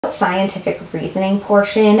scientific reasoning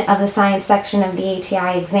portion of the science section of the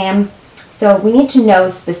ATI exam. So we need to know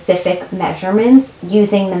specific measurements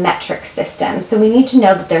using the metric system. So we need to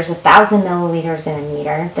know that there's 1,000 milliliters in a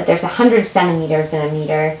meter, that there's 100 centimeters in a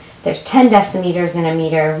meter, there's 10 decimeters in a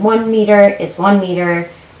meter, 1 meter is 1 meter,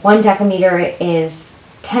 1 decameter is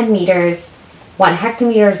 10 meters, 1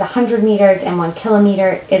 hectometer is 100 meters, and 1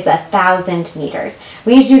 kilometer is 1,000 meters.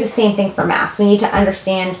 We need to do the same thing for mass. We need to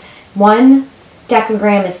understand 1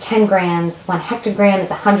 decagram is 10 grams, 1 hectogram is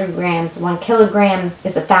 100 grams, 1 kilogram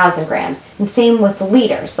is 1,000 grams. And same with the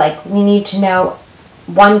liters. Like, we need to know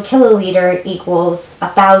 1 kiloliter equals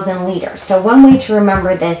 1,000 liters. So one way to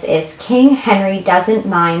remember this is King Henry doesn't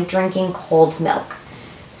mind drinking cold milk.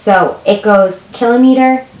 So it goes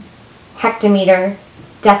kilometer, hectometer,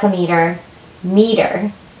 decameter,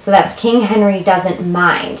 meter. So that's King Henry doesn't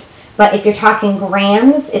mind. But if you're talking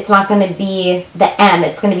grams, it's not going to be the M,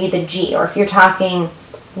 it's going to be the G. Or if you're talking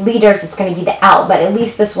liters, it's going to be the L. But at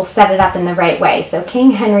least this will set it up in the right way. So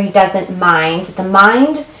King Henry doesn't mind. The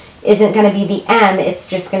mind isn't going to be the M, it's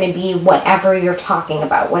just going to be whatever you're talking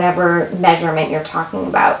about, whatever measurement you're talking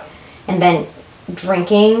about. And then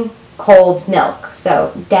drinking cold milk.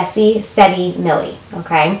 So deci, centi, milli,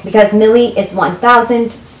 okay? Because milli is 1,000,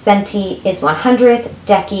 centi is 100th,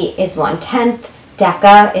 deci is 1/10,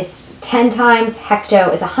 deca is 10 times,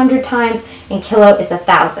 hecto is 100 times, and kilo is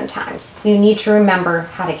 1,000 times. So you need to remember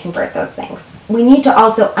how to convert those things. We need to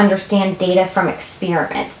also understand data from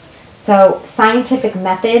experiments. So scientific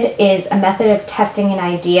method is a method of testing an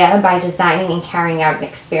idea by designing and carrying out an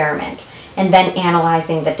experiment, and then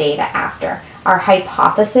analyzing the data after. Our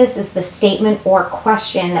hypothesis is the statement or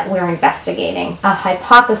question that we're investigating. A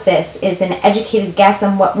hypothesis is an educated guess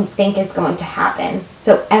on what we think is going to happen.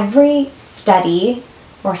 So every study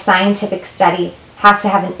or scientific study has to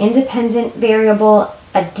have an independent variable,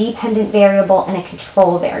 a dependent variable, and a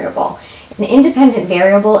control variable. An independent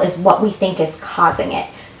variable is what we think is causing it.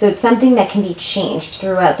 So it's something that can be changed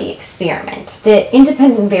throughout the experiment. The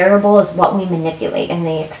independent variable is what we manipulate in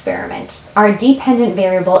the experiment. Our dependent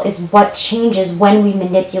variable is what changes when we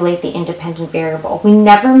manipulate the independent variable. We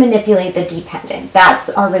never manipulate the dependent. That's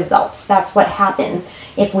our results. That's what happens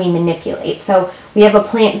if we manipulate. So we have a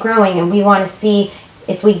plant growing and we want to see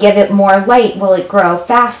if we give it more light, will it grow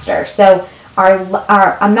faster? So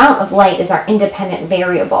our amount of light is our independent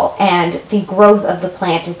variable, and the growth of the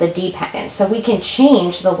plant is the dependent. So we can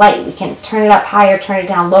change the light. We can turn it up higher, turn it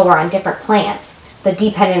down lower on different plants. The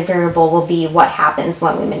dependent variable will be what happens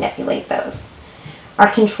when we manipulate those.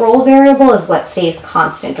 Our control variable is what stays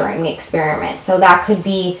constant during the experiment. So that could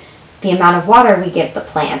be the amount of water we give the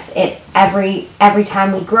plants. Every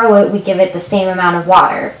time we grow it, we give it the same amount of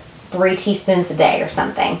water. 3 teaspoons a day or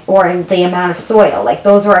something, or the amount of soil. Like,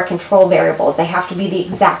 those are our control variables. They have to be the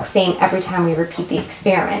exact same every time we repeat the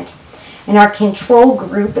experiment. And our control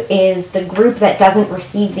group is the group that doesn't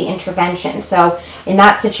receive the intervention. So in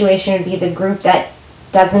that situation, it would be the group that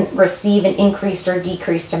doesn't receive an increased or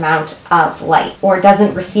decreased amount of light, or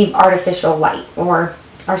doesn't receive artificial light. Or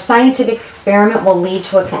our scientific experiment will lead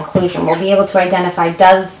to a conclusion. We'll be able to identify,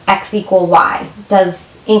 does X equal Y? Does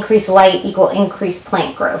increased light equal increased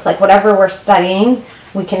plant growth? Like, whatever we're studying,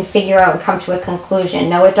 we can figure out and come to a conclusion.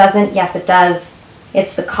 No, it doesn't. Yes, it does.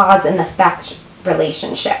 It's the cause and effect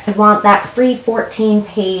relationship. If you want that free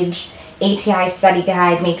 14-page ATI study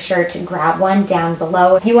guide, make sure to grab one down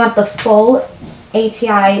below. If you want the full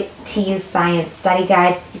ATI TEAS Science Study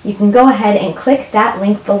Guide, you can go ahead and click that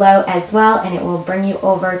link below as well, and it will bring you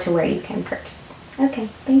over to where you can purchase. Okay,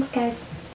 thanks guys.